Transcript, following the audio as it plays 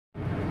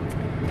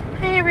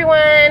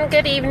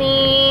everyone, good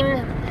evening.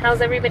 How's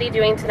everybody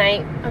doing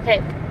tonight?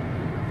 Okay,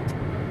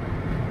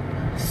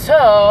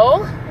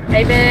 so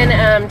I've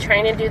been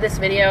trying to do this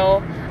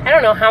video, I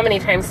don't know how many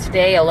times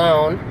today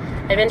alone.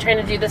 I've been trying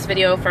to do this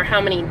video for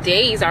how many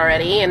days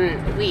already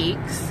and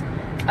weeks.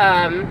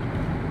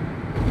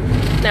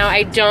 Now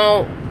I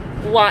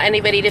don't want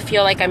anybody to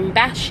feel like I'm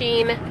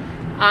bashing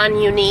on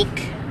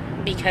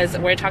Younique because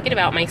we're talking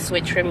about my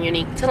switch from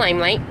Younique to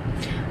LimeLight.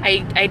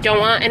 I don't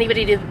want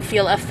anybody to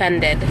feel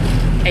offended,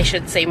 I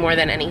should say, more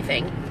than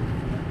anything.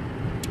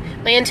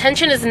 My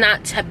intention is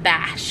not to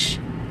bash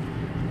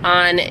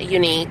on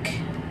Younique.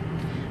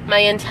 My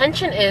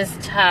intention is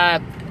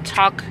to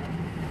talk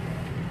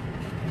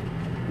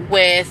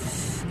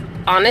with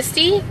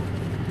honesty,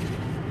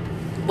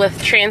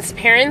 with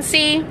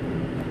transparency,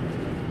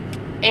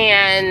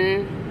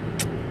 and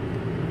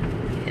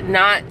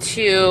not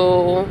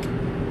to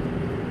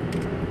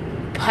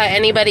put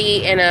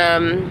anybody in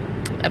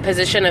a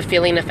position of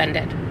feeling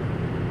offended.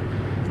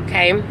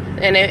 Okay?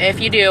 And if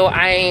you do,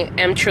 I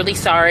am truly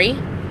sorry.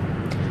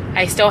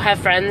 I still have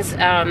friends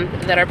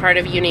that are part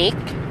of Younique.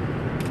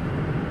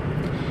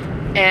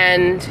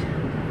 And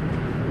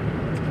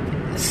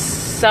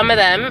some of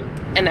them,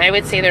 and I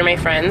would say they're my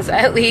friends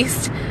at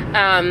least,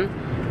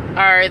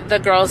 are the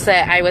girls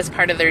that I was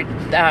part of their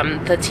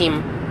the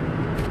team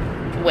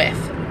with.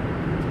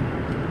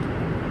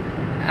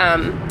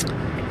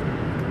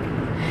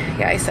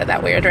 Yeah, I said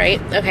that weird,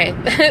 right? Okay.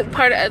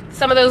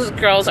 Some of those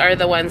girls are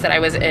the ones that I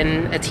was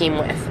in a team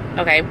with.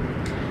 Okay.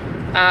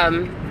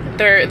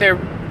 They're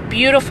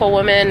beautiful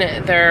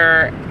women.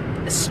 They're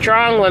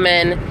strong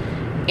women,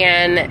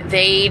 and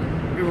they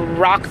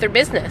rock their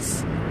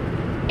business.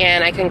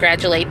 And I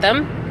congratulate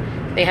them.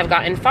 They have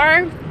gotten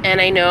far, and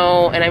I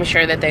know, and I'm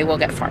sure that they will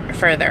get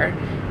further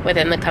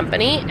within the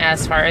company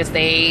as far as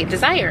they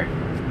desire.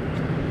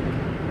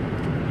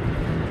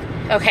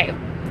 Okay,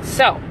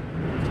 so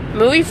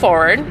moving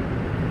forward,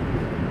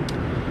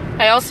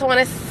 I also want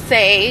to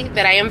say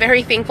that I am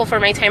very thankful for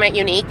my time at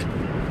Younique.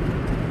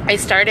 I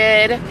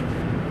started,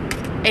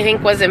 I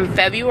think, was in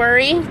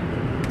February,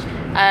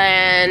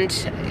 and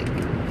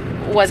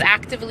was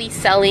actively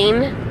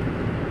selling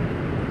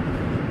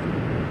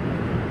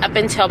up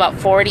until about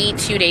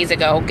 42 days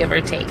ago, give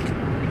or take.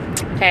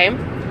 Okay,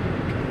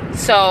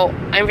 so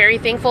I'm very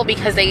thankful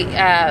because they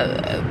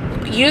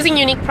using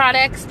Younique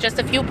products, just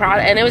a few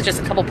products, and it was just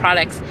a couple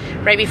products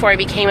right before I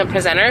became a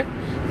presenter,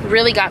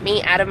 really got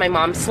me out of my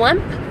mom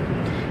slump.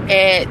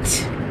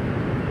 It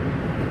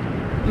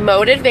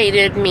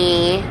motivated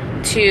me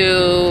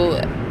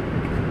to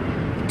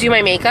do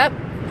my makeup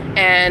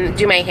and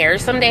do my hair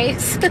some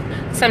days.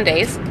 Some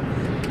days.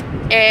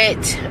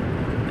 It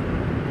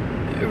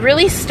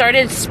really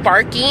started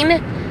sparking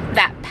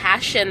that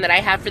passion that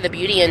I have for the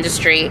beauty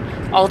industry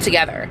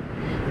altogether.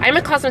 I'm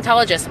a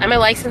cosmetologist. I'm a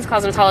licensed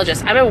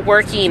cosmetologist. I'm a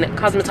working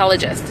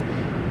cosmetologist.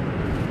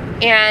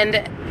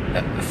 And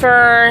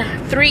for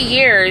 3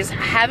 years,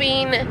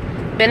 having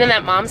been in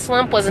that mom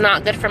slump was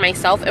not good for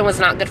myself and was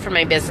not good for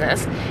my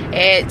business.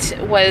 It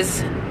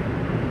was,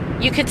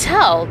 you could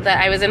tell that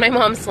I was in my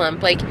mom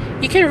slump. Like,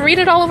 you can read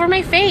it all over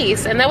my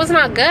face, and that was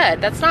not good.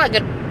 That's not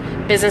good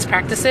business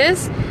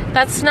practices.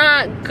 That's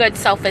not good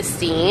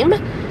self-esteem.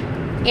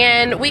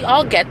 And we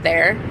all get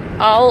there.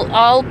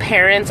 All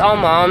parents, all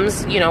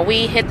moms, you know,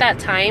 we hit that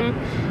time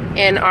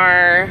in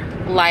our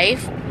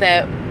life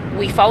that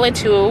we fall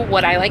into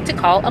what I like to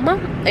call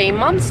a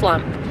mom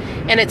slump.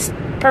 And it's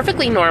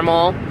perfectly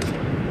normal.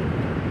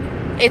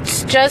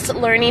 It's just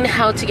learning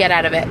how to get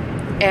out of it.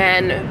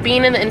 And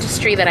being in the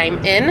industry that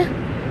I'm in,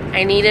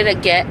 I needed to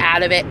get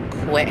out of it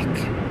quick.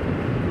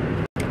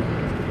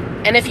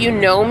 And if you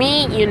know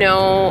me, you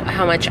know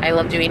how much I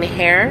love doing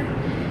hair.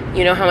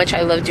 You know how much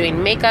I love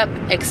doing makeup,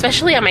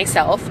 especially on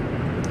myself,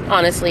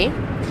 honestly.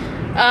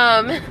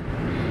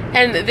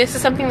 And this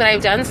is something that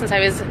I've done since I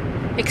was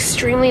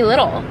extremely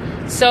little.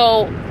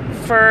 So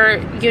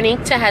for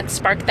Younique to have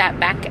sparked that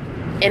back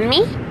in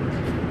me,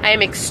 I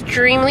am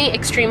extremely,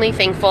 extremely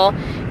thankful,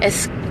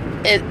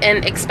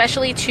 and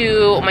especially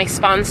to my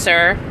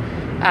sponsor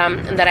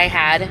that I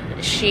had.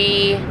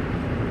 She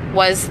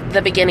was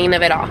the beginning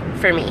of it all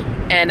for me,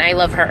 and I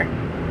love her.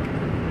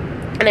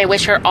 And I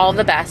wish her all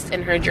the best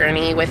in her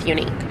journey with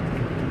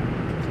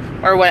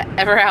Younique, or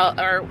whatever,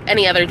 or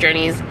any other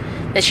journeys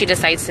that she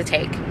decides to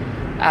take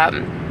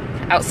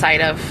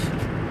outside of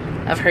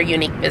her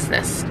Younique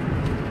business.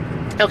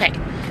 Okay,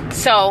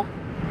 so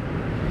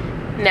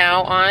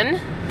now on,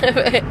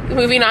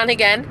 moving on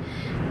again.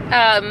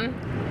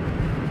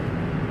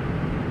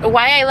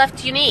 Why I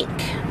left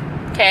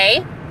Younique.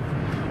 Okay,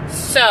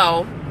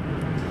 so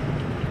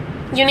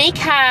Younique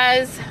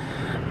has,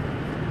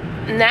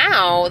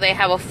 now they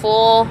have a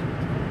full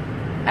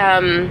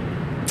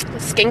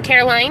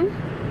skincare line.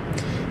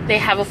 They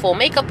have a full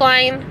makeup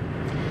line.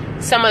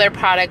 Some of their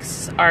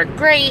products are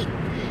great.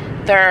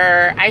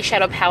 Their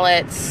eyeshadow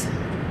palettes,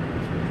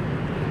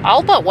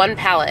 all but one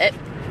palette,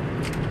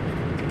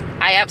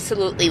 I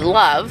absolutely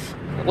love,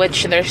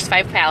 which there's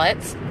 5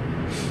 palettes.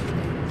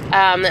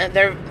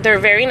 They're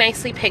very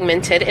nicely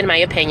pigmented, in my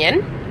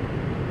opinion.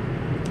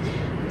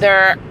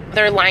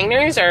 Their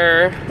liners,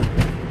 or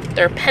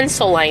their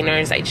pencil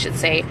liners, I should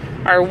say,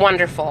 are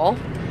wonderful,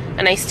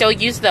 and I still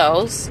use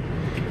those.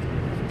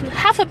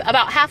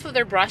 About half of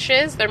their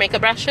brushes, their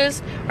makeup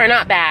brushes, are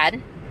not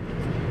bad.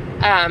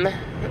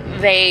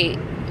 They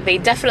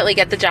definitely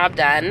get the job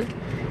done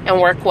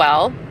and work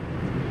well.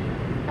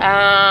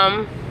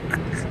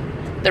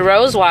 The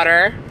rose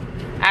water,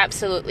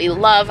 absolutely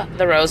love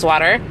the rose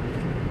water.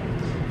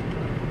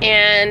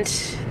 And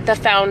the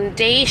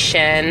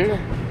foundation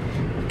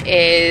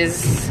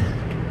is,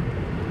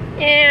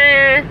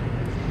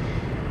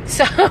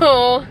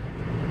 so,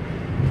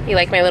 you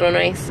like my little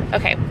noise?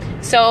 Okay,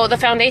 so the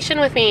foundation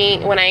with me,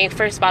 when I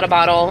first bought a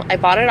bottle, I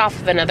bought it off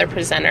of another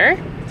presenter,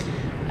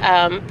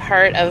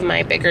 part of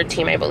my bigger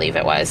team, I believe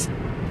it was.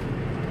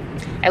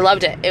 I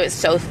loved it. It was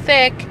so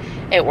thick.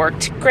 It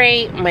worked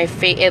great. My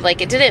face,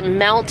 it didn't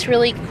melt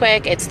really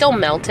quick. It still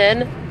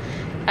melted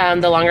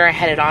the longer I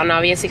had it on,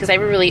 obviously, because I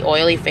have a really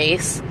oily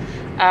face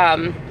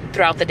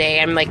throughout the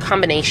day. I'm like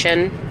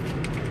combination.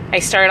 I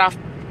start off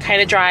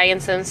kind of dry in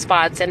some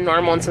spots and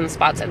normal in some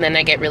spots, and then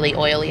I get really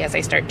oily as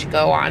I start to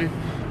go on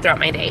throughout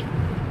my day.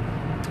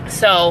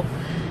 So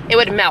it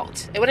would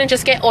melt. It wouldn't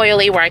just get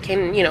oily where I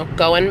can,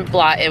 go and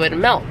blot. It would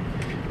melt.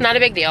 Not a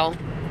big deal.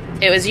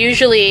 It was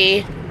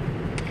usually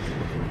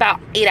about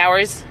 8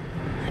 hours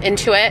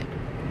into it.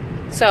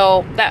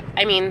 So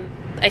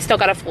I still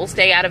got a full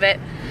stay out of it.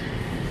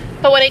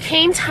 But when it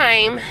came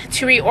time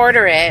to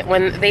reorder it,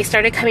 when they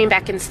started coming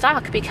back in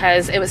stock,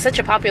 because it was such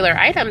a popular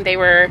item, they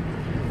were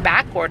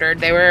back ordered.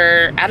 They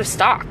were out of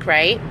stock,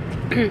 right?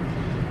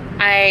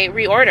 I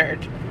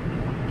reordered.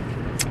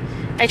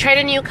 I tried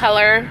a new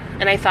color,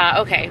 and I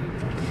thought, okay,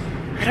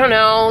 I don't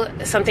know,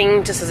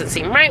 something just doesn't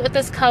seem right with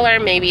this color.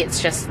 Maybe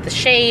it's just the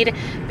shade,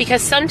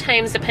 because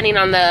sometimes, depending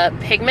on the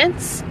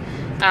pigments,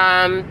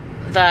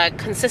 the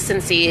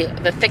consistency,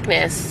 the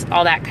thickness,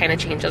 all that kind of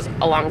changes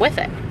along with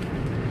it.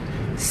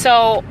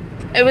 So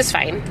it was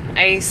fine.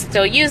 I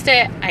still used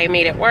it. I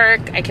made it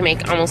work. I can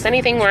make almost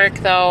anything work,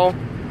 though,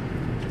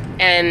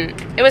 and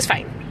it was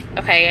fine.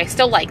 Okay, I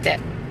still liked it.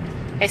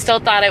 I still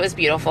thought it was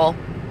beautiful,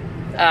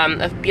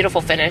 a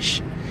beautiful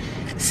finish.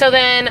 So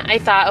then I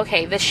thought,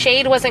 okay, the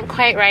shade wasn't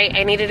quite right.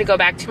 I needed to go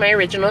back to my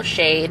original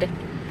shade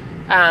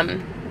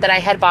that I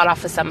had bought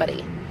off of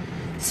somebody.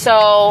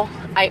 So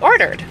I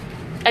ordered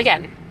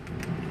again.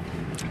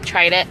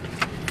 Tried it,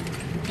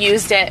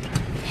 used it,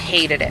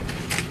 hated it.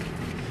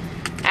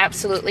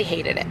 Absolutely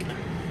hated it.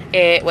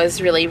 It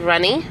was really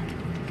runny.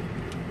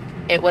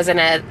 It wasn't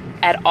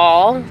at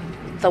all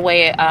the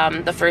way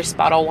the first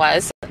bottle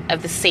was,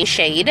 of the same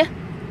shade,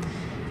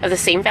 of the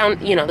same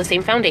the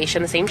same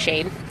foundation, the same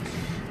shade.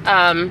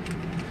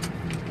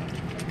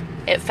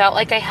 It felt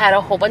like I had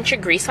a whole bunch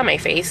of grease on my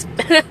face,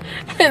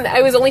 and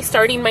I was only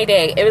starting my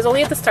day. It was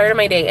only at the start of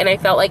my day, and I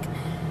felt like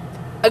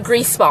a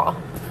grease ball.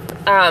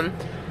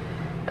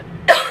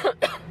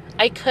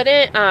 I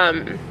couldn't,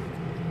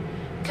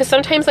 because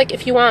sometimes, like,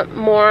 if you want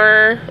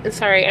more,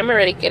 sorry, I'm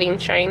already getting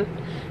shine,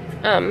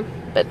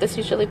 but this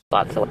usually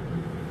blots away.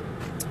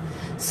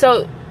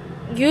 So,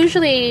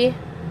 usually,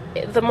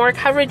 the more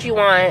coverage you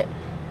want,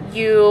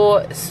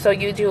 you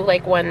do,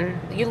 like,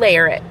 you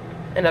layer it.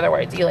 In other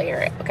words, you layer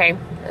it, okay?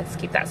 Let's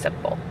keep that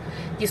simple.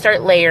 You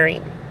start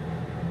layering,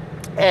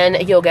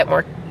 and you'll get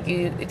more,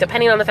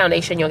 depending on the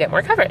foundation, you'll get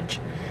more coverage.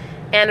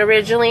 And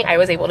originally, I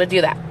was able to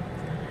do that.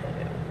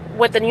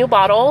 With the new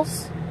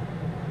bottles,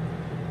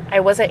 I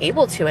wasn't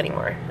able to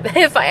anymore.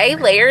 If I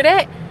layered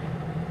it,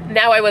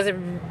 now I was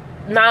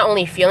not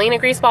only feeling a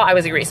grease ball, I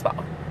was a grease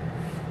ball.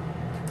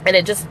 And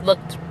it just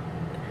looked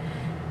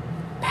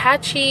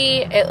patchy.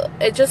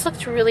 It just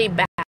looked really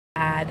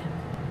bad.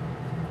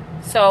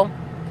 So,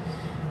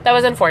 that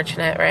was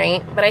unfortunate,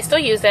 right? But I still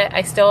use it.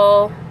 I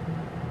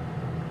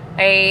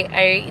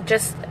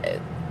just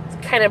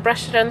kind of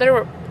brushed it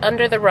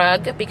under the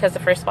rug, because the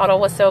first bottle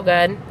was so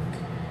good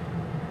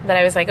that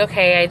I was like,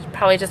 okay, I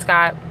probably just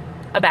got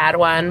a bad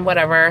one,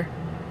 whatever.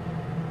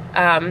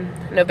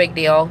 No big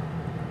deal.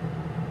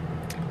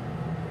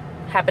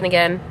 Happened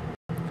again.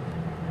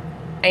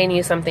 I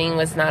knew something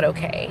was not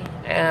okay.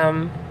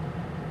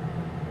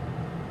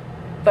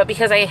 But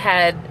because I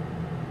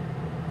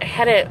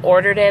hadn't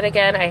ordered it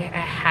again, I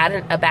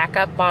had a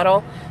backup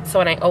bottle, so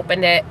when I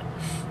opened it,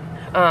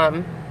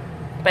 by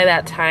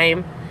that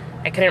time,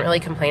 I couldn't really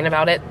complain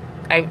about it.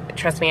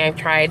 Trust me, I've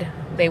tried.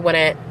 They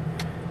wouldn't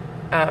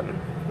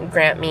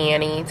grant me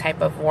any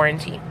type of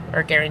warranty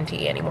or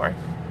guarantee anymore.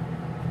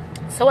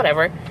 So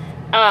whatever.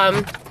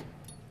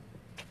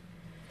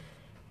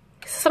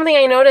 Something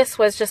I noticed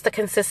was just the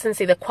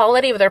consistency. The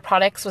quality of their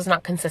products was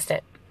not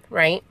consistent,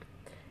 right?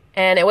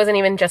 And it wasn't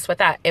even just with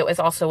that. It was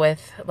also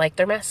with, like,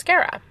 their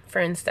mascara, for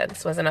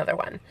instance, was another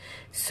one.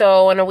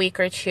 So in a week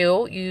or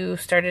two, you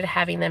started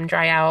having them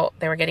dry out.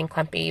 They were getting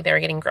clumpy. They were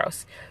getting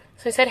gross.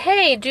 So I said,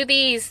 hey, do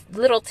these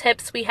little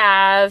tips we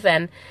have,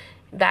 and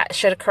that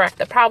should correct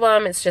the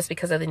problem. It's just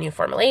because of the new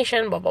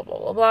formulation, blah, blah, blah,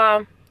 blah,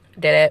 blah.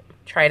 Did it.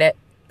 Tried it.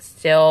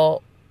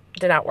 Still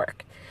did not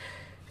work.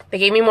 They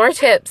gave me more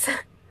tips.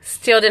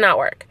 Still did not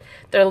work.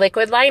 Their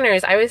liquid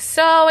liners. I was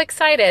so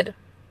excited.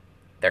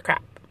 They're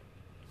crap.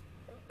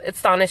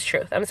 It's the honest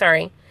truth. I'm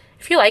sorry.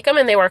 If you like them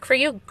and they work for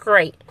you,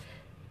 great.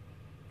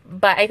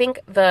 But I think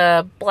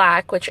the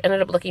black, which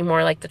ended up looking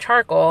more like the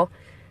charcoal,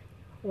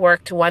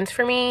 worked once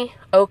for me,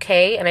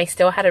 okay, and I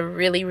still had to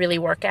really, really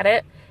work at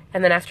it.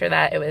 And then after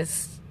that, it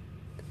was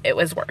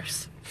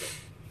worse.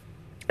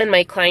 And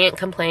my client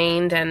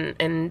complained, and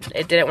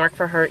it didn't work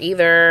for her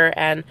either.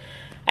 And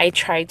I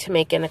tried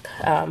to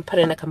put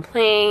in a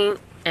complaint,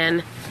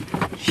 and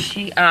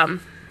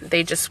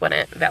they just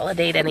wouldn't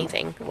validate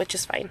anything, which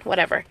is fine.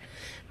 Whatever.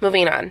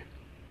 Moving on.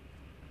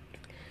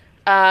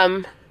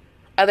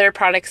 Other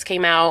products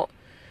came out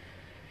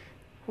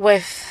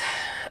with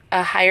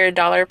a higher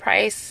dollar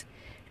price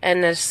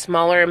and a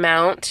smaller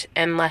amount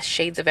and less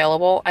shades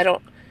available.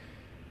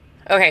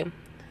 Okay,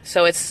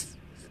 so I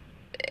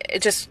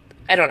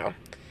don't know.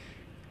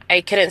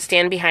 I couldn't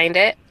stand behind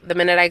it. The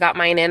minute I got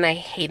mine in, I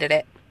hated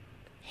it.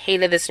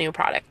 Hated this new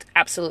product.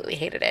 Absolutely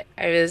hated it.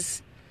 I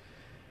was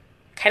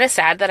kind of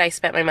sad that I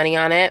spent my money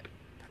on it,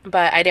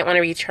 but I didn't want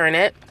to return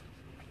it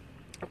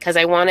because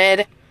I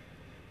wanted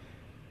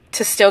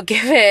to still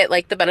give it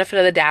like the benefit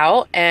of the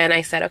doubt. And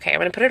I said, okay, I'm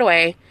going to put it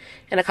away.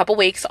 In a couple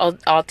weeks,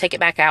 I'll take it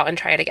back out and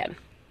try it again.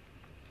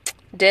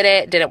 Did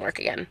it, didn't work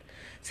again.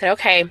 Said,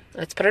 okay,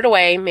 let's put it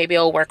away. Maybe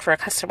it'll work for a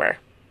customer.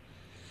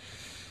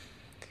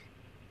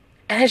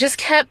 And I just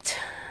kept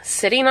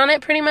sitting on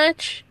it pretty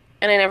much,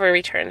 and I never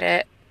returned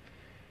it.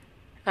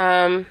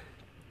 And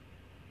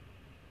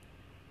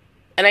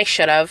I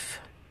should have.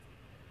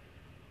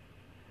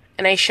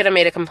 And I should have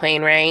made a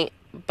complaint, right?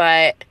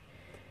 But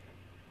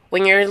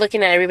when you're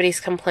looking at everybody's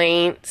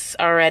complaints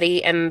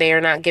already and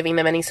they're not giving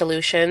them any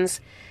solutions,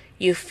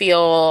 you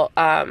feel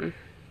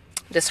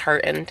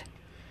disheartened.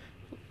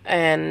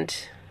 And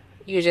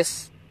you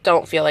just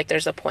don't feel like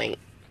there's a point,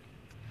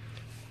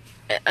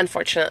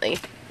 unfortunately.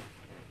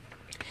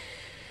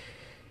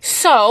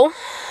 So,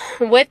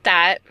 with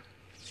that,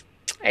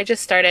 I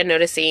just started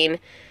noticing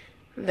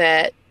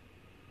that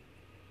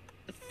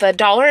the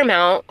dollar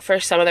amount for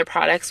some of the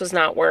products was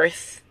not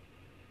worth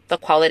the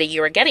quality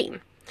you were getting.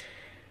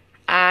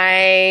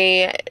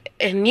 I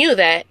knew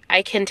that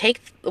I can take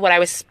what I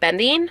was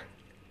spending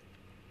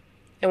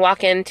and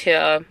walk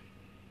into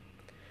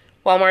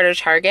Walmart or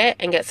Target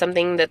and get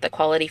something that the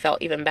quality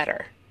felt even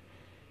better,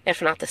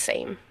 if not the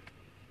same.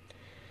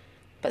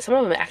 But some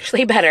of them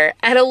actually better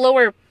at a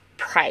lower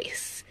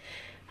price.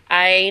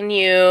 I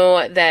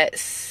knew that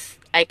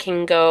I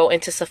can go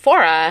into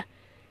Sephora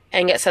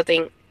and get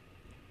something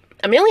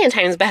a million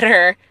times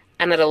better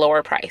and at a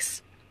lower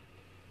price.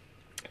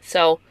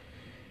 So,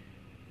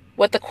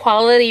 with the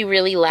quality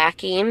really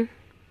lacking,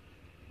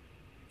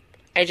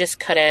 I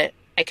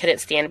couldn't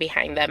stand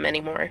behind them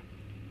anymore.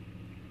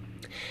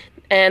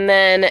 And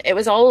then it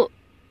was all,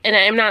 and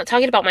I'm not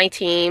talking about my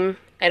team.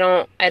 I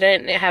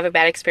didn't have a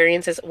bad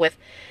experiences with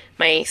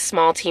my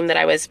small team that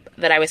I was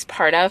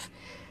part of.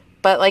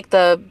 But like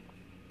the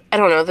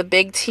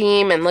big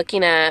team and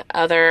looking at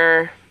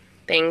other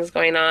things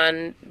going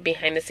on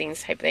behind the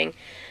scenes type thing,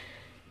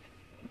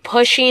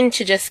 pushing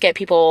to just get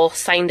people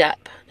signed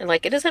up. And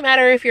like, it doesn't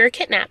matter if you're a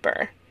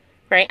kidnapper,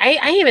 right?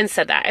 I even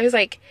said that. I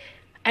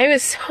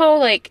was so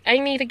like, I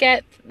need to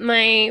get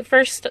my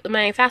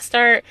fast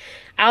start.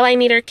 All I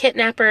need are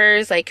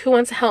kidnappers. Like, who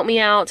wants to help me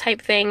out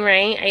type thing,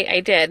 right?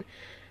 I did.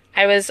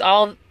 I was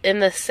all in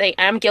the same,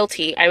 I'm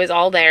guilty. I was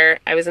all there.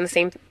 I was in the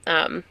same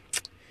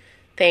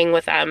thing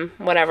with them,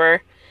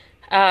 whatever.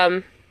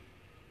 And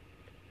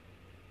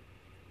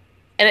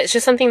it's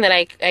just something that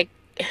I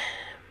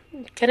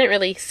couldn't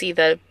really see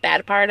the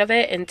bad part of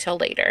it until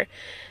later.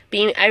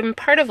 I'm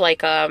part of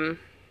like a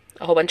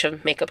whole bunch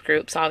of makeup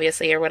groups,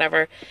 obviously, or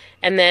whatever.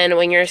 And then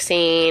when you're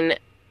seeing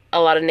a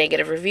lot of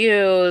negative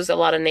reviews, a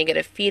lot of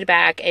negative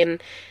feedback,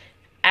 and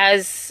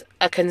as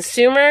a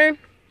consumer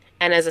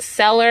and as a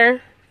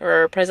seller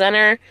or a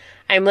presenter,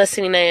 I'm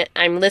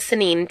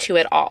listening to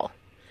it all.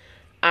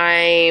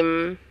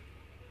 I'm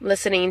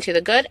listening to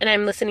the good and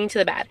I'm listening to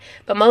the bad.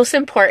 But most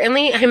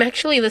importantly, I'm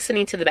actually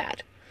listening to the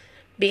bad,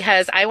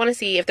 because I want to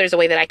see if there's a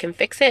way that I can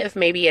fix it, if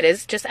maybe it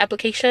is just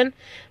application.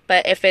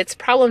 But if it's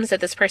problems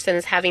that this person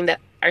is having that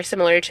are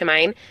similar to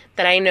mine,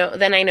 then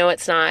I know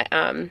it's not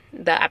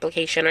the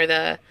application or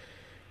the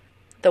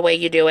way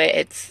you do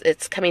it.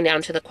 It's coming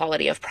down to the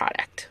quality of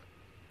product.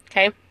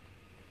 Okay?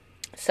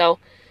 So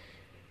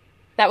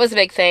that was a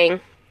big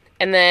thing.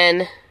 And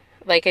then,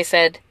 like I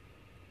said,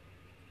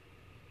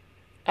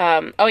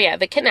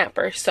 the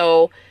kidnapper.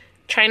 So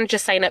trying to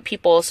just sign up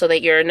people so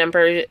that your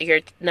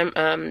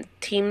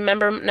team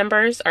member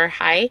numbers are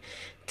high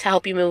to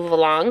help you move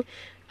along.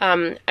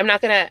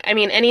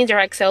 Any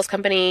direct sales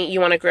company, you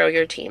want to grow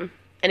your team,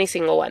 any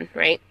single one,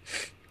 right?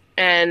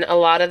 And a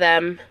lot of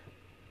them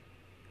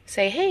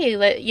say, hey,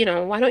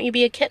 why don't you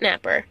be a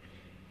kidnapper?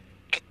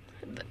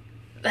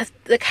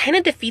 That kind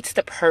of defeats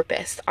the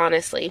purpose,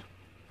 honestly.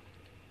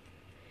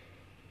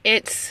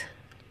 It's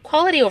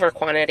quality over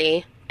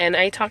quantity. And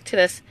I talked to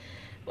this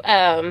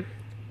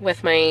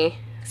with my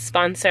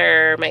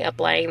sponsor, my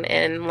upline,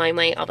 and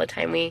LimeLight all the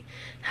time. We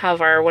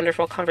have our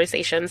wonderful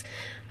conversations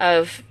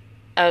of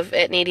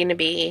it needing to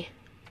be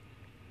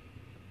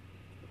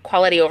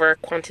quality over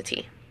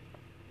quantity.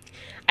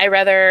 I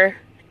rather,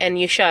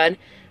 and you should,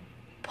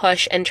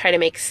 push and try to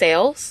make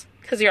sales,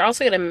 because you're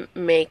also going to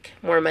make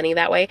more money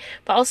that way.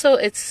 But also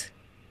it's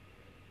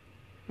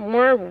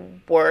more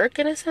work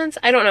in a sense.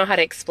 I don't know how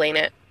to explain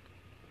it.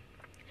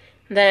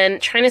 Than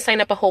trying to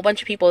sign up a whole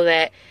bunch of people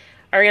that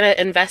are going to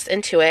invest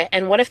into it.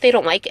 And what if they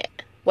don't like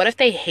it? What if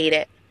they hate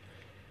it?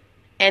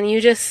 And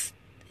you just,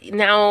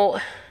 now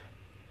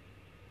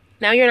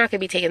you're not going to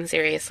be taken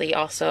seriously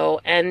also.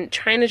 And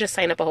trying to just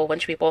sign up a whole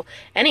bunch of people.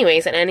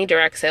 Anyways, in any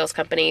direct sales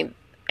company,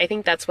 I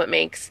think that's what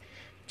makes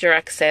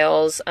direct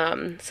sales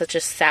such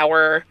a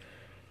sour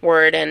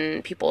word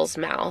in people's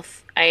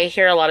mouth. I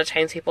hear a lot of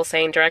times people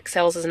saying direct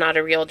sales is not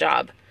a real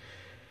job.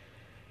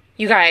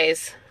 You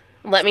guys,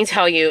 let me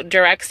tell you,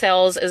 direct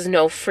sales is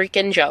no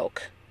freaking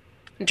joke.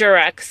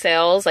 Direct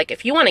sales, like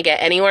if you want to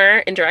get anywhere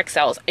in direct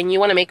sales and you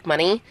want to make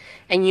money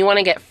and you want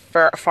to get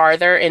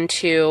farther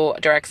into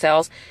direct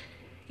sales,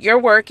 you're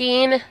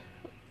working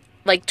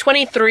like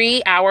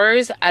 23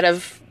 hours out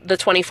of the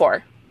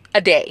 24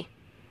 a day.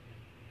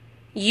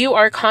 You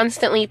are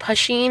constantly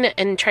pushing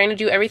and trying to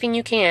do everything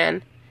you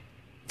can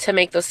to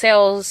make those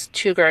sales,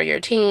 to grow your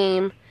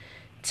team,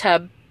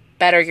 to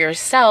better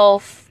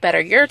yourself, better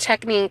your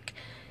technique.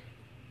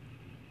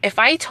 If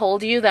I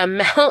told you the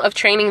amount of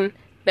training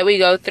that we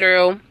go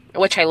through,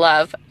 which I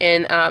love,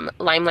 in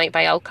LimeLight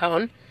by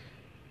Alcone,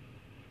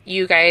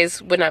 you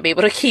guys would not be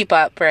able to keep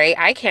up, right?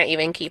 I can't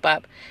even keep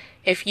up.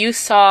 If you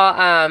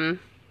saw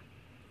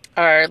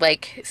our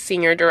like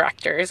senior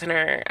directors and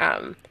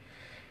our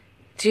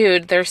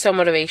dude, they're so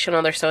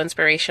motivational, they're so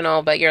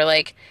inspirational, but you're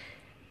like,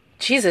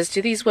 Jesus,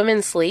 do these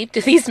women sleep?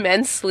 Do these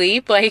men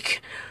sleep?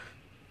 Like,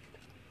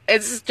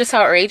 it's just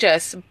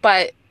outrageous.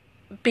 But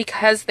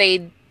because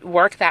they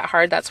work that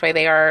hard, that's why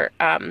they are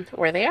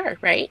where they are,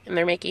 right? And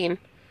they're making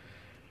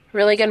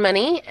really good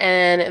money,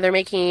 and they're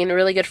making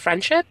really good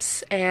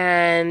friendships,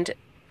 and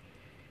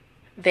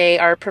they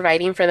are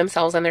providing for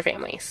themselves and their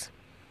families.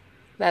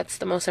 That's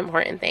the most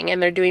important thing.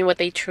 And they're doing what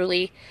they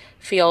truly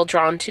feel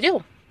drawn to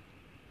do.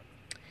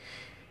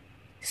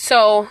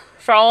 So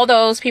for all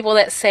those people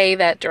that say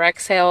that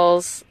direct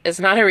sales is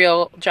not a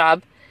real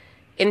job,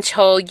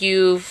 until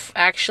you've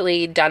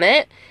actually done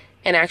it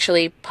and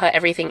actually put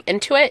everything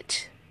into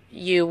it,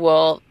 you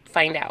will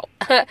find out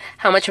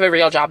how much of a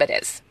real job it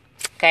is.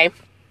 Okay?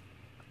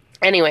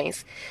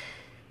 Anyways,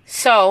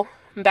 so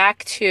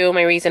back to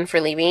my reason for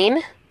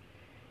leaving.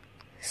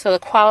 So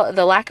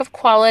the lack of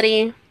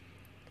quality,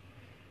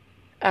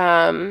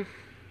 the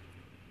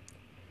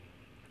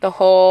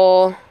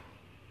whole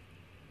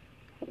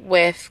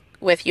with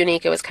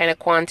Younique, it was kind of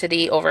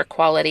quantity over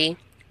quality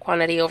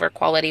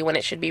when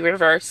it should be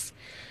reverse.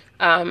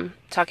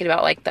 Talking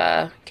about like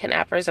the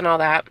kidnappers and all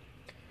that.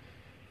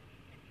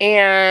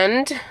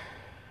 And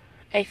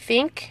I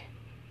think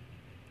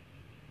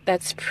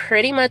that's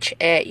pretty much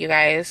it, you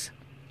guys.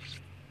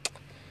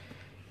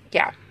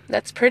 Yeah,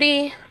 that's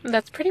pretty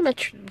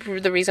much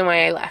the reason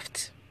why I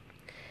left.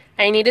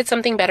 I needed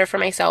something better for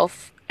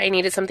myself. I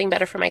needed something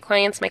better for my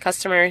clients, my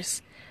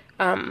customers,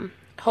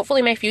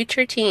 hopefully my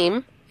future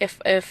team, if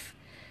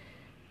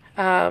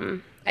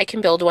I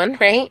can build one,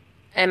 right?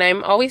 And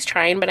I'm always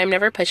trying, but I'm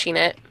never pushing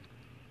it.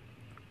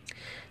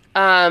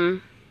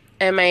 And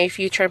my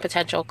future and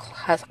potential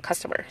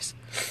customers.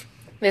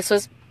 This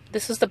was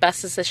the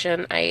best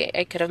decision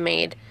I could have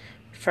made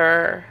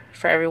for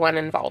everyone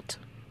involved.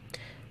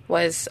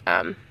 Was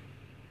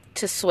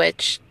to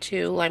switch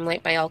to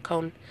LimeLight by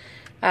Alcone.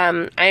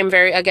 I'm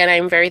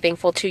very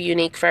thankful to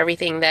Younique for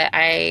everything that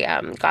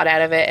I got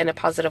out of it in a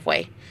positive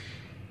way.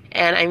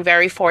 And I'm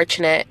very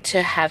fortunate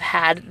to have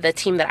had the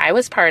team that I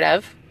was part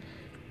of.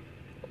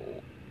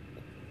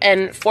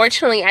 And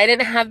fortunately, I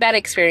didn't have bad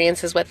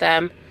experiences with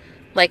them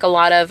like a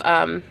lot of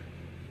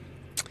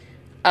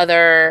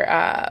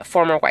other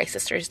former Y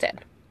sisters did.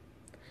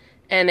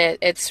 And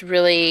it's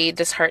really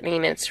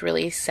disheartening. It's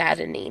really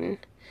saddening.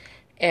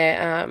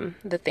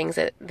 The things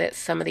that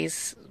some of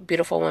these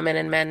beautiful women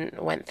and men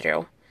went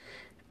through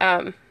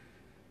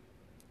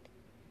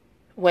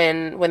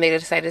when they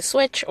decided to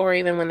switch, or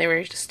even when they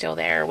were still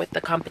there with the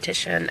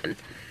competition. And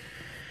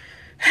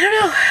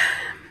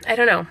I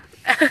don't know.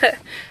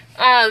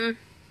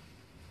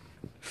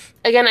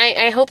 Again,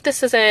 I hope this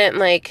doesn't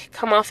like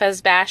come off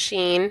as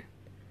bashing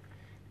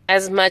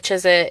as much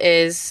as it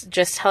is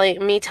just telling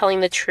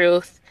the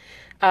truth,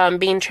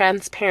 being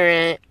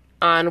transparent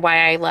on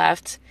why I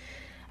left.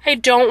 I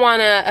don't want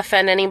to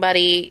offend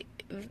anybody.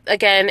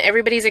 Again,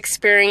 everybody's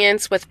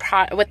experience with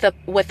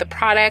the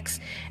products,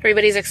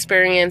 everybody's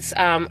experience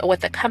with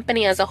the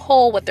company as a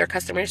whole, with their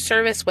customer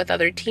service, with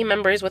other team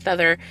members, with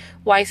other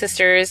Y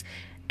sisters,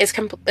 is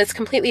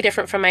completely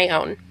different from my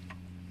own.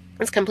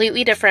 It's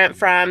completely different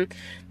from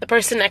the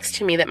person next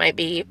to me that might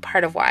be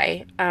part of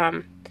Y,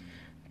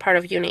 part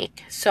of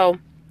Younique. So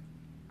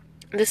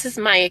this is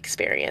my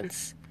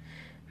experience.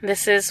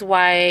 This is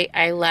why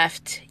I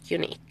left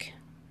Younique.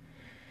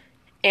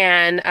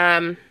 And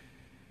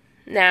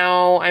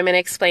now I'm going to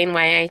explain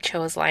why I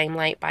chose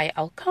LimeLight by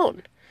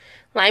Alcone.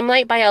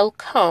 LimeLight by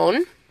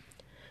Alcone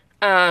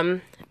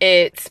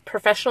It's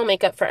professional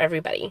makeup for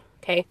everybody,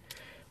 okay?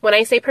 When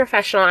I say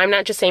professional, I'm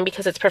not just saying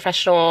because it's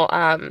professional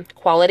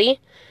quality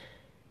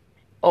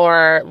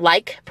or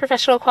like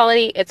professional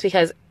quality. It's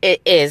because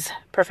it is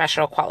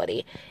professional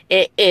quality.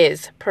 It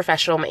is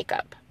professional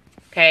makeup,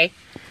 okay?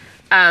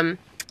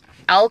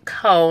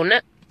 Alcone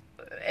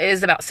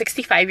is about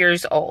 65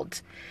 years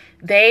old.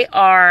 They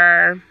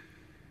are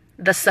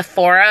the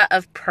Sephora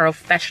of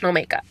professional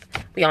makeup.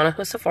 We all know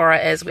who Sephora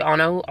is. We all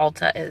know who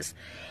Ulta is.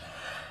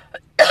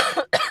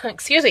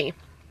 Excuse me.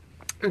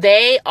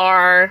 They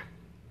are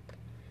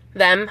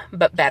them,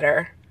 but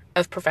better,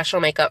 of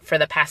professional makeup for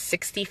the past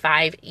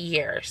 65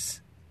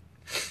 years.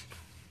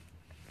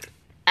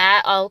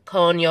 At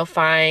Alcone, you'll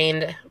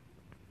find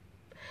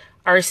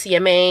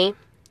RCMA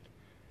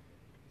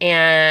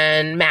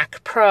and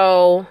MAC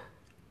Pro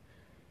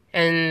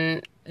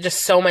and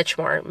just so much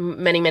more.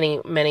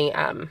 Many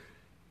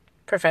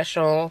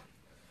professional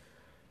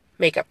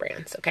makeup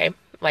brands, okay?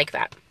 Like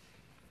that.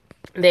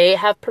 They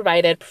have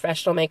provided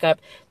professional makeup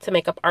to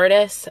makeup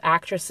artists,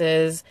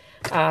 actresses,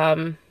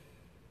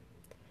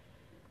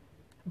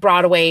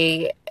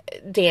 Broadway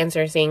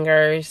dancers,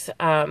 singers,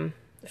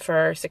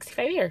 for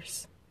 65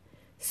 years.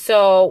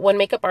 So when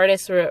makeup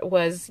artists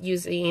was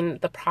using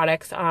the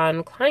products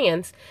on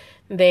clients,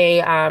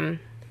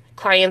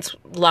 clients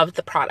loved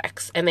the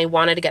products and they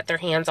wanted to get their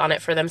hands on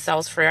it for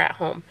themselves for at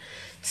home.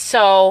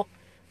 So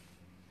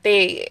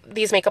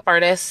these makeup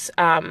artists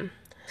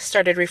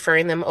started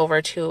referring them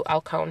over to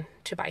Alcone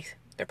to buy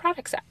their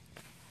products at.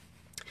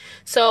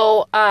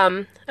 So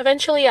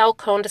eventually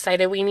Alcone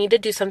decided we need to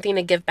do something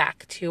to give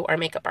back to our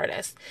makeup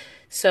artists.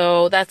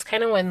 So that's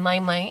kind of when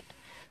LimeLight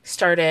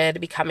started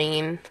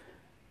becoming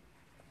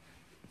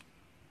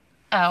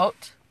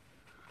out.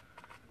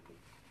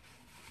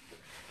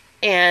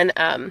 And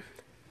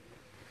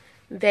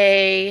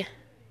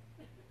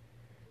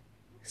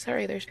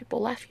sorry, there's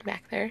people laughing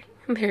back there.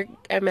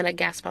 I'm at a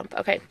gas pump.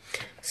 Okay,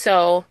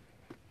 so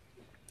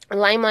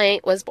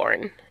LimeLight was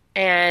born,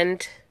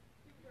 and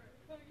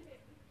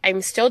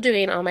I'm still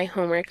doing all my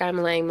homework on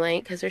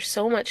LimeLight because there's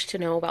so much to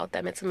know about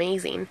them. It's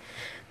amazing.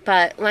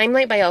 But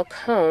LimeLight by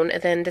Alcone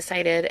then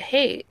decided,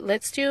 hey,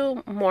 let's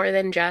do more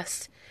than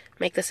just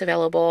make this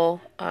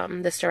available,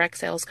 this direct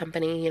sales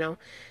company, you know.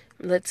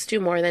 Let's do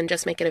more than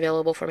just make it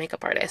available for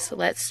makeup artists.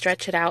 Let's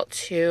stretch it out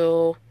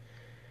to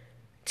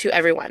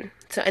everyone.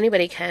 So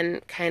anybody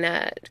can kind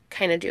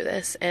of do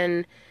this,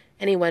 and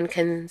anyone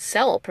can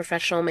sell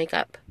professional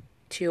makeup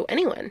to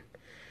anyone.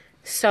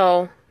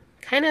 So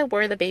kind of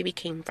where the baby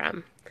came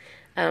from.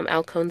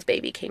 Alcone's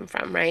baby came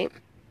from, right?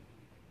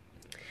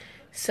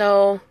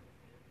 So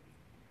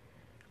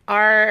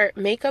our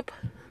makeup,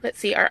 let's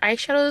see, our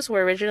eyeshadows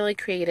were originally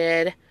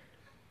created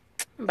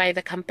by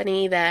the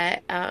company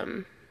that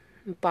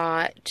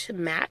bought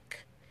MAC,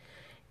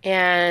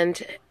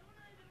 and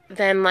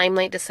then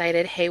LimeLight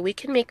decided, hey, we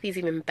can make these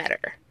even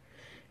better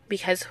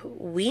because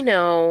we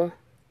know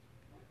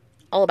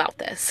all about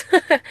this.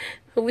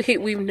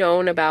 We've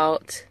known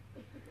about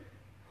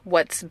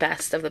what's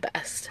best of the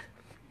best.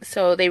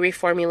 So they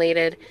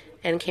reformulated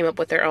and came up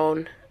with their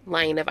own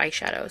line of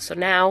eyeshadows. So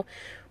now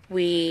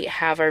we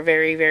have our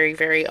very, very,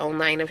 very own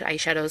line of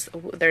eyeshadows.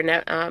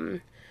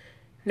 They're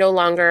no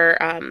longer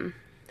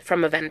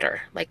from a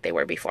vendor like they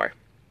were before.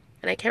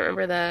 And I can't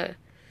remember the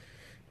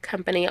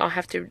company. I'll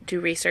have to do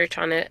research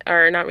on it,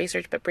 or not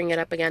research, but bring it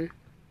up again.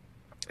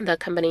 The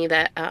company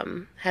that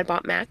had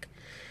bought MAC,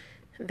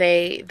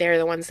 they're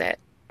the ones that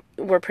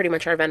were pretty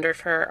much our vendor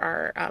for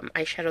our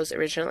eyeshadows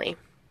originally.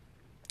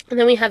 And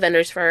then we have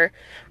vendors for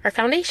our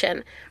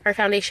foundation. Our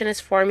foundation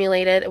is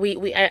formulated.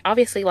 We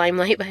obviously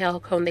LimeLight by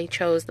Alcone, they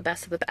chose the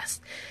best of the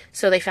best.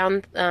 So they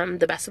found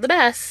the best of the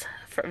best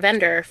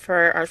vendor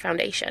for our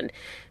foundation,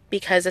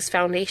 because this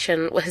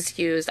foundation was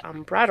used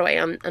on Broadway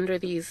under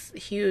these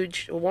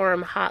huge,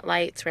 warm, hot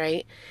lights,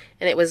 right?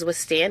 And it was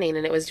withstanding,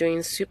 and it was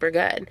doing super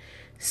good.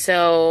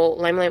 So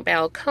LimeLight by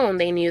Alcone,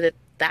 they knew that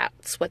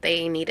that's what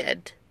they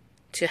needed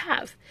to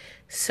have.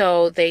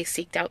 So they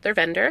seeked out their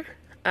vendor,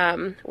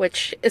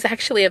 which is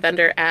actually a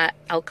vendor at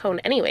Alcone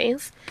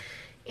anyways.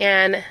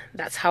 And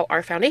that's how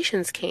our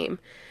foundations came.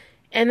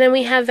 And then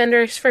we have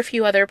vendors for a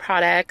few other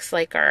products,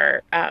 like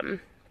our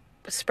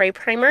spray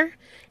primer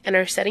and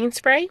our setting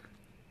spray.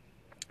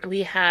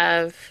 We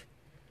have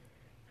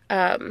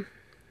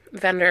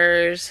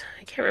vendors,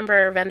 I can't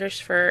remember vendors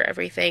for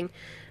everything,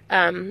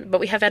 but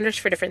we have vendors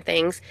for different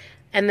things.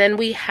 And then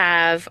we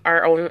have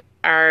our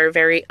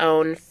very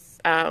own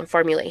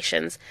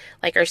formulations,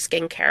 like our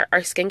skincare.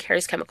 Our skincare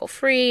is chemical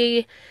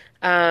free.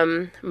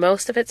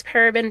 Most of it's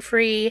paraben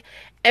free.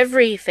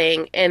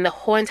 Everything in the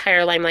whole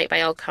entire LimeLight by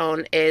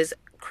Alcone is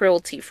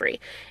cruelty free.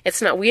 It's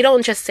not, we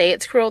don't just say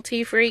it's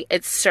cruelty free,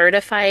 it's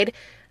certified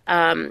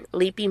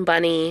Leaping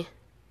Bunny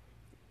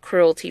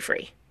cruelty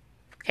free.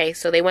 Okay,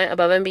 so they went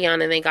above and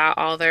beyond and they got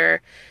all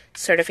their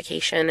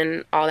certification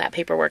and all that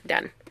paperwork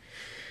done.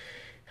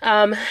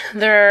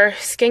 Their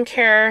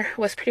skincare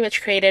was pretty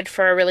much created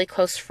for a really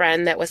close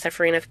friend that was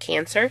suffering of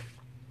cancer,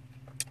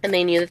 and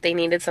they knew that they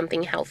needed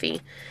something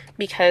healthy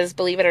because,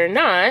 believe it or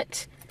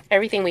not,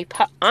 Everything we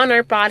put on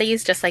our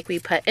bodies, just like we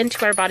put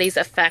into our bodies,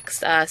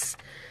 affects us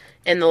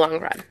in the long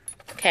run.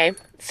 Okay,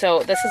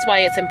 so this is why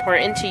it's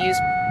important to use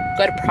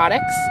good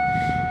products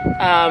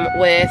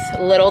with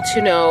little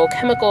to no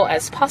chemical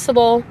as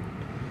possible,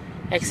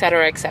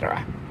 etc.,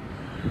 etc.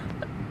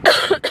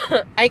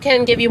 I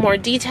can give you more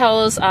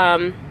details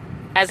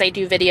as I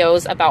do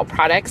videos about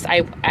products.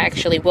 I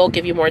actually will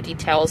give you more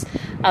details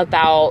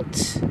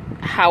about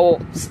how,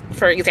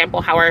 for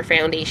example, how our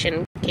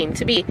foundation came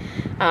to be.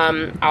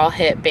 I'll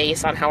hit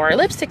base on how our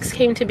lipsticks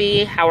came to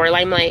be, how our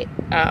LimeLight,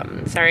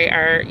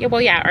 our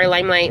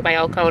LimeLight by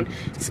Alcone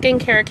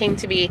skincare came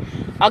to be.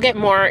 I'll get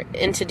more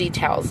into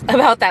details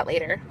about that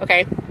later,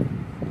 okay?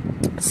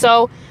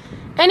 So,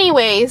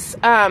 anyways,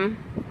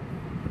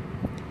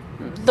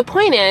 the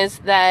point is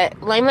that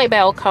LimeLight by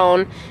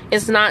Alcone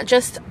is not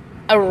just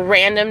a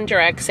random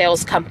direct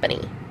sales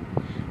company.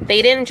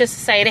 They didn't just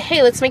decide,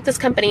 hey, let's make this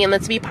company and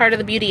let's be part of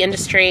the beauty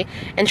industry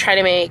and try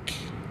to make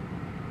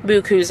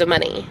bukus of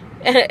money.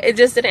 It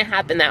just didn't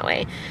happen that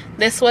way.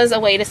 This was a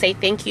way to say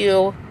thank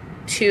you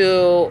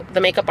to the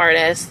makeup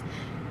artists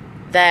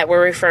that were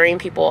referring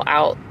people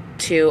out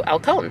to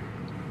Alcone.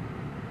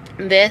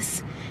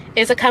 This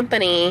is a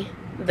company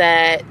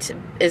that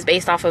is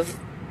based off of,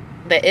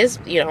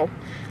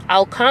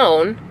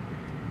 Alcone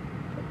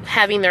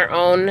having their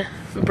own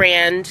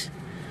brand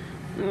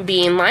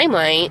being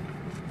LimeLight,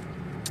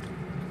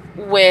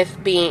 with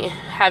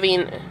how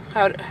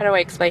do I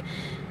explain?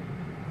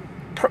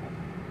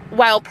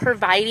 While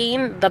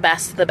providing the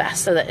best of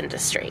the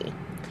industry.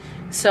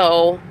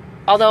 So,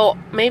 although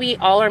maybe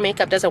all our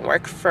makeup doesn't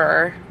work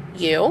for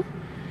you,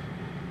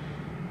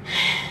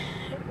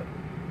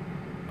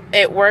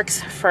 it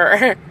works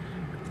for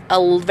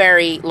a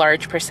very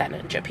large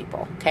percentage of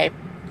people, okay?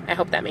 I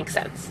hope that makes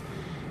sense.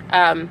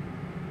 I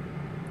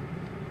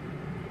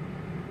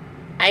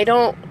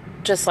don't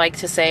just like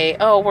to say,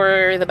 oh,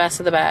 we're the best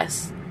of the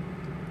best,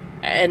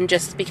 and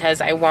just because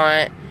I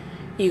want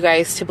you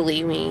guys to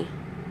believe me.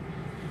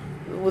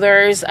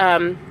 There's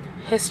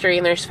history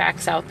and there's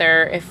facts out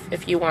there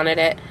if you wanted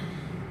it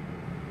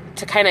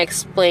to kind of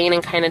explain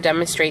and kind of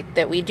demonstrate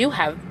that we do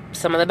have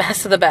some of the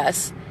best.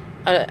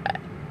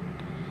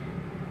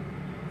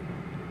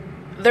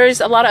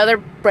 There's a lot of other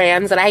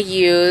brands that I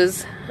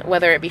use,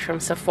 whether it be from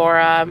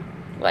Sephora,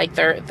 like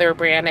their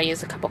brand. I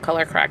use a couple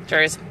color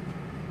correctors.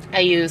 I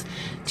use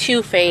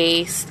Too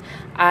Faced.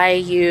 I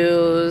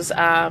use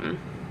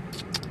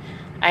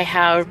I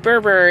have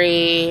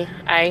Burberry,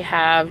 I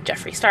have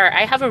Jeffree Star.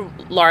 I have a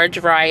large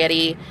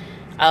variety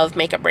of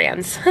makeup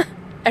brands.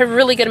 I have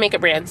really good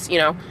makeup brands,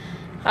 and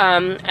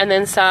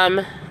then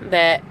some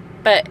that,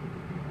 but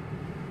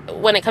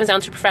when it comes down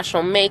to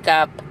professional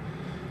makeup,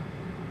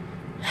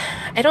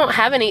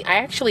 I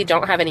actually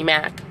don't have any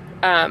MAC,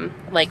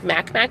 like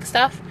MAC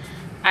stuff.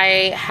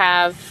 I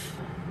have,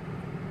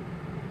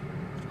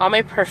 all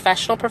my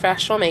professional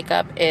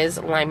makeup is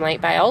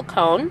LimeLight by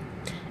Alcone,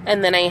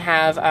 and then I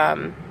have,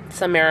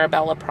 some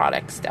Marabella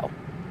products still.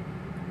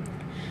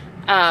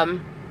 But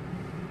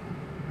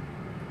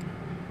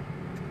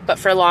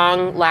for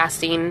long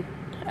lasting,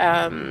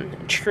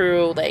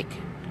 true, like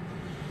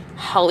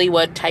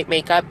Hollywood type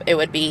makeup, it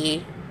would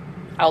be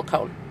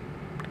Alcone.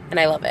 And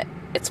I love it.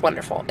 It's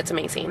wonderful. It's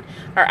amazing.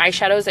 Our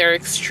eyeshadows are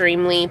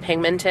extremely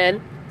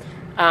pigmented.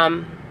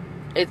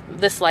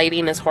 This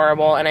lighting is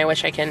horrible, and I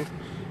wish I can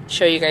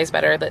show you guys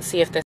better. Let's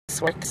see if this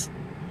works.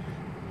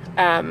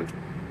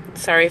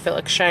 Sorry if it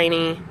looks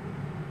shiny.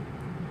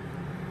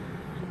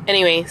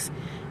 Anyways,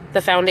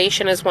 the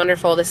foundation is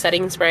wonderful. The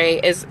setting spray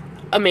is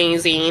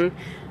amazing.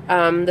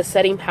 The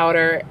setting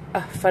powder,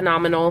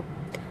 phenomenal.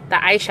 The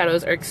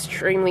eyeshadows are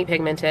extremely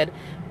pigmented.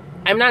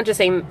 I'm not just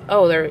saying,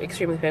 oh, they're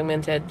extremely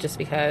pigmented just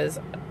because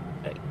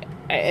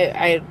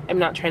I'm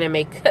not trying to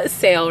make a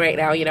sale right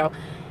now,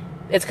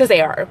 It's because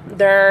they are.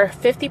 They're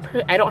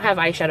 50%. I don't have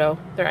eyeshadow.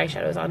 Their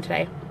eyeshadows on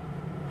today.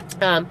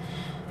 The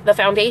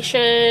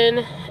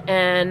foundation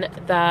and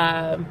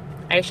the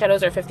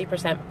eyeshadows are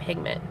 50%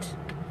 pigment.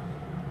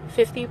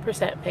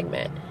 50%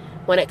 pigment.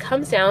 When it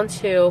comes down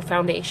to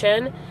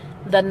foundation,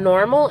 the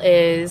normal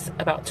is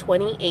about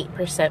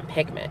 28%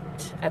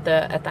 pigment at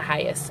the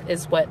highest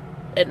is what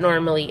it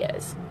normally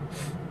is.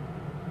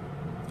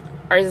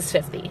 Ours is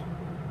 50%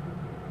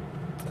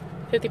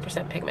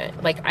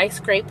 pigment. Like, I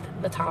scrape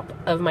the top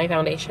of my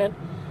foundation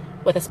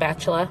with a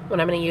spatula when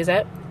I'm going to use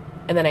it,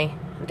 and then I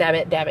dab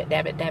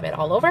it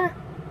all over.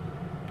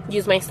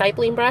 Use my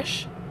stipling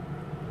brush,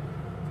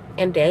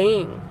 and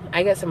dang,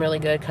 I get some really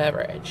good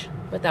coverage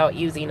without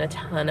using a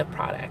ton of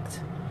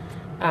product.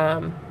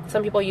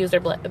 Some people use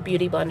their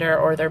beauty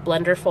blender, or their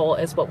blender full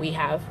is what we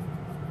have.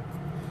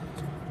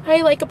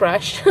 I like a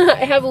brush.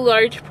 I have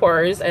large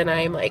pores, and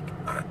I'm like,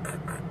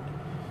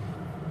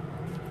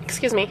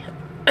 excuse me.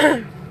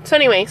 So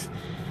anyways,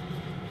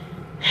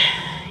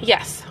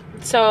 yes.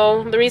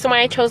 So the reason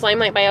why I chose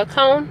LimeLight by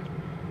Alcone,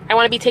 I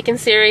want to be taken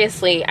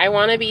seriously. I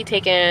want to be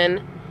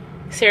taken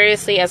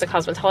seriously as a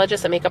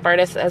cosmetologist, a makeup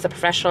artist, as a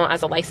professional,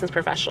 as a licensed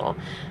professional.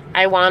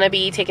 I want to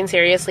be taken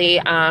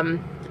seriously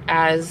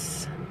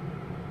as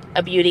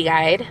a beauty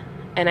guide,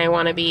 and I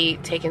want to be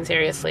taken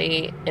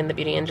seriously in the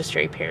beauty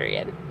industry,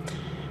 period.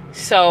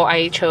 So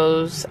I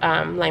chose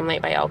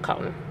LimeLight by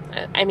Alcone.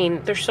 I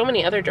mean, there's so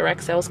many other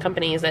direct sales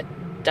companies that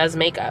does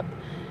makeup.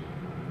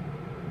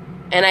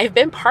 And I've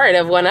been part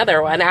of one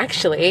other one,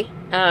 actually.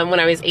 When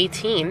I was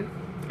 18,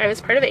 I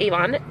was part of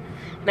Avon,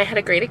 and I had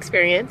a great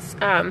experience.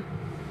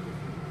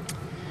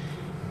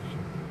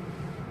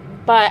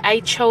 But I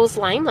chose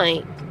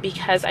LimeLight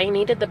because I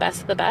needed the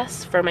best of the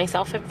best for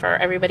myself and for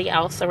everybody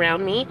else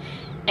around me.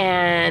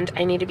 And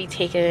I need to be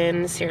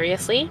taken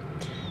seriously.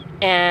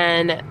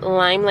 And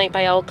LimeLight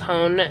by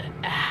Alcone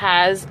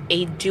has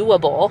a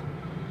doable,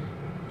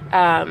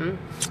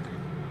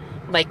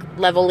 like,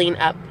 leveling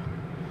up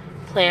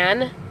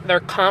plan. Their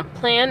comp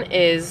plan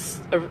is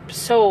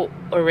so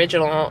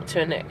original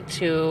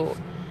to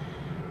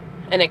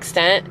an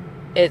extent.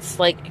 It's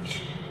like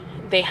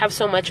they have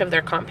so much of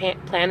their comp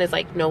plan is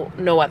like no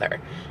other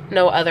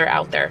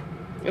out there.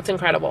 It's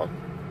incredible.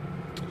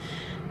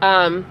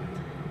 The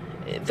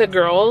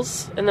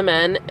girls and the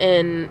men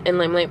in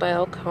LimeLight by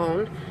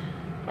Alcone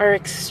are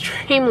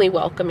extremely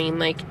welcoming.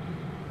 Like,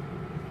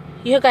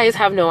 you guys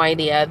have no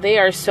idea. They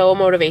are so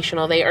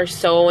motivational. They are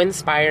so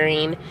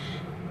inspiring.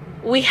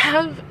 We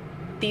have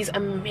these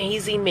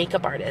amazing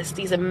makeup artists,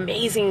 these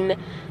amazing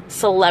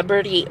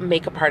celebrity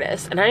makeup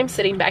artists. And I'm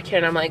sitting back here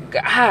and I'm like,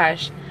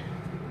 gosh,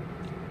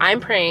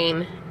 I'm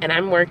praying and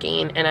I'm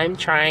working and I'm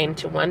trying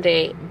to one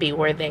day be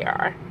where they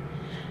are.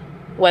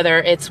 Whether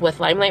it's with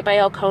LimeLight by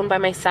Alcone by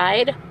my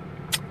side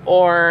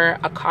or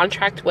a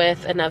contract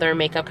with another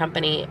makeup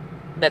company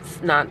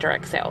that's not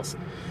direct sales.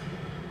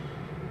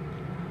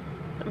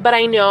 But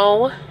I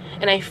know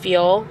and I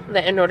feel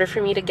that in order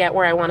for me to get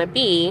where I want to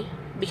be,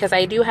 because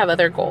I do have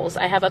other goals.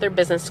 I have other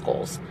business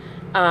goals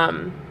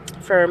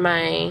for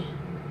my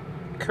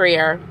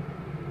career.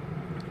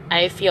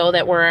 I feel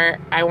that where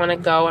I want to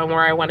go and where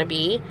I want to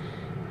be,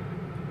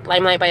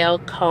 LimeLight by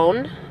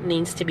Alcone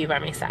needs to be by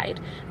my side,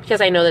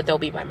 because I know that they'll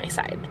be by my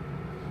side.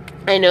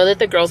 I know that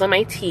the girls on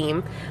my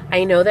team,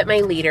 I know that my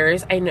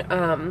leaders, I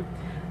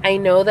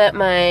know that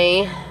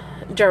my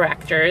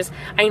directors,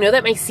 I know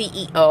that my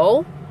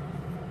CEO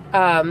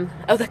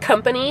of the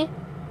company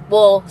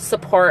will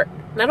support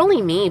not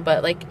only me,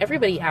 but like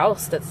everybody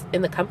else that's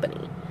in the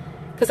company.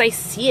 Because I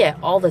see it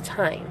all the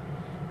time.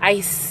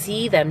 I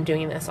see them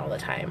doing this all the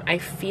time. I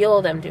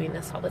feel them doing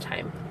this all the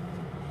time.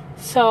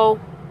 So,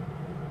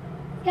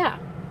 yeah.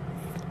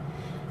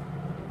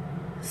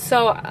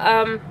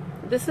 So,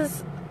 this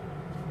is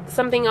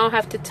something I'll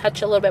have to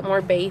touch a little bit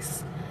more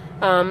base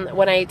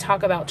when I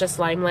talk about just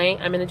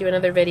LimeLight. I'm going to do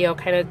another video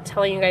kind of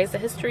telling you guys the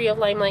history of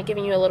LimeLight,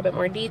 giving you a little bit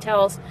more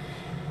details.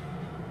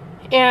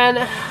 And,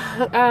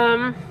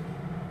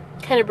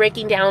 kind of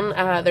breaking down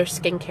their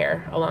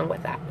skincare along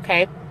with that,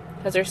 okay?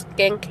 Because their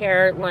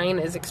skincare line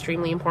is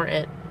extremely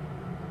important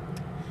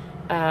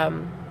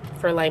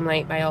for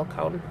LimeLight by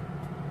Alcone.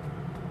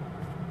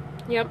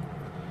 Yep.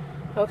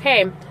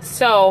 Okay,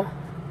 so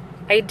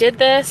I did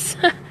this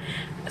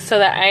so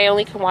that I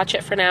only can watch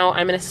it for now.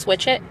 I'm going to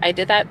switch it. I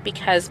did that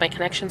because my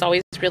connection's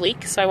always really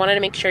weak, so I wanted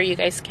to make sure you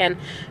guys can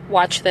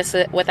watch this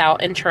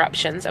without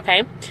interruptions,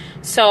 okay?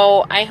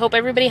 So I hope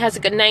everybody has a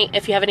good night.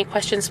 If you have any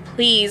questions,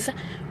 please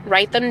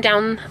write them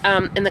down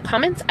in the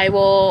comments. I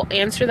will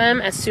answer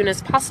them as soon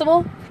as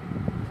possible.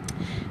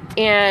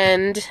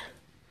 And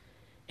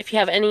if you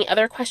have any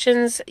other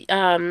questions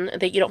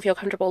that you don't feel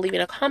comfortable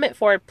leaving a comment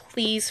for,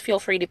 please feel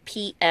free to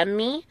PM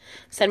me.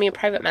 Send me a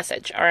private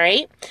message, all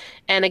right?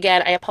 And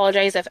again, I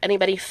apologize if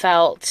anybody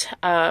felt...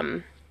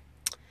 I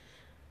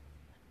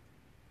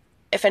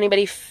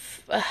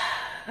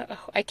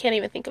can't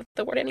even think of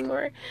the word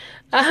anymore.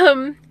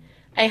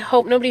 I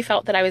hope nobody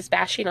felt that I was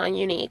bashing on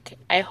Younique.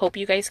 I hope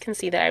you guys can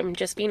see that I'm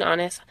just being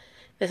honest.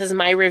 This is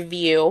my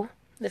review.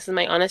 This is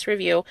my honest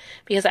review,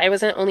 because I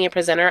wasn't only a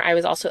presenter, I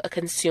was also a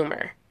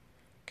consumer.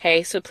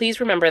 Okay, so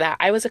please remember that.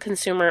 I was a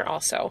consumer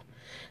also.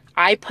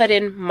 I put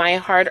in my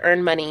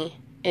hard-earned money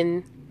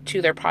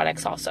into their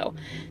products also.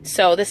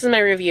 So this is my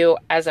review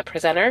as a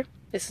presenter.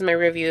 This is my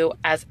review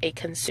as a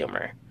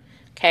consumer.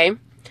 Okay,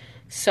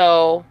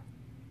 so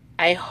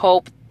I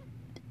hope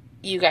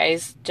you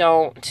guys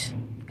don't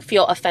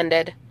feel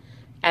offended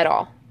at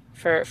all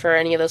for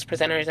any of those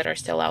presenters that are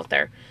still out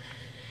there.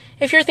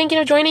 If you're thinking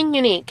of joining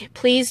Younique,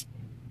 please,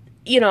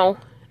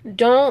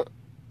 don't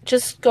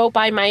just go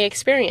by my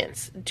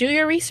experience. Do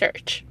your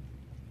research.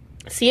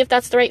 See if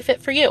that's the right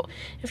fit for you.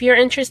 If you're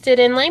interested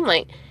in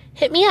LimeLight,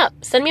 hit me up.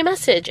 Send me a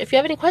message. If you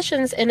have any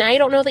questions and I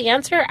don't know the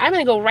answer, I'm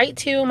going to go right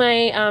to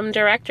my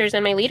directors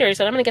and my leaders,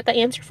 and I'm going to get the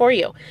answer for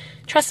you.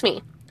 Trust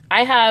me,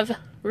 I have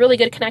really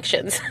good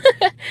connections.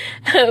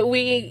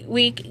 we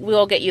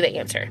will get you the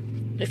answer.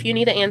 If you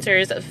need the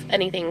answers of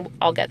anything,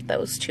 I'll get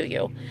those to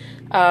you.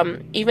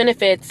 Even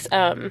if it's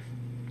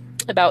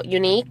about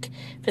Younique,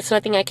 if it's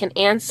nothing I can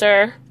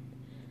answer,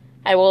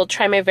 I will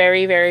try my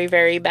very, very,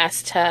 very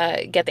best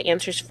to get the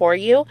answers for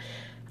you.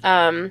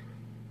 Even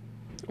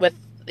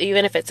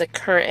if it's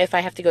if I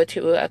have to go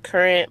to a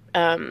current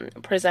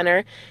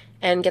presenter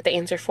and get the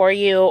answer for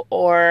you,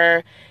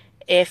 or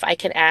if I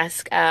can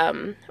ask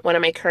one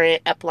of my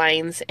current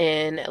uplines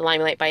in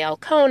LimeLight by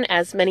Alcone,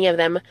 as many of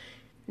them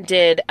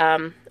did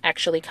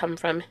actually come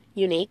from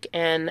Younique,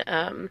 and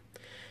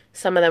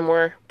some of them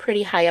were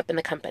pretty high up in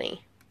the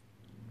company.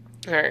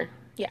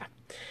 Yeah.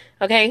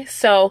 Okay,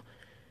 so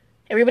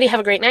everybody have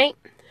a great night.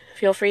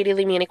 Feel free to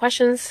leave me any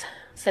questions.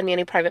 Send me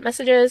any private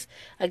messages.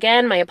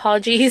 Again, my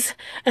apologies.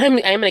 I'm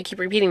going to keep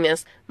repeating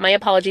this. My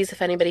apologies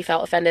if anybody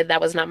felt offended.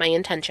 That was not my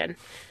intention.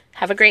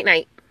 Have a great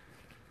night.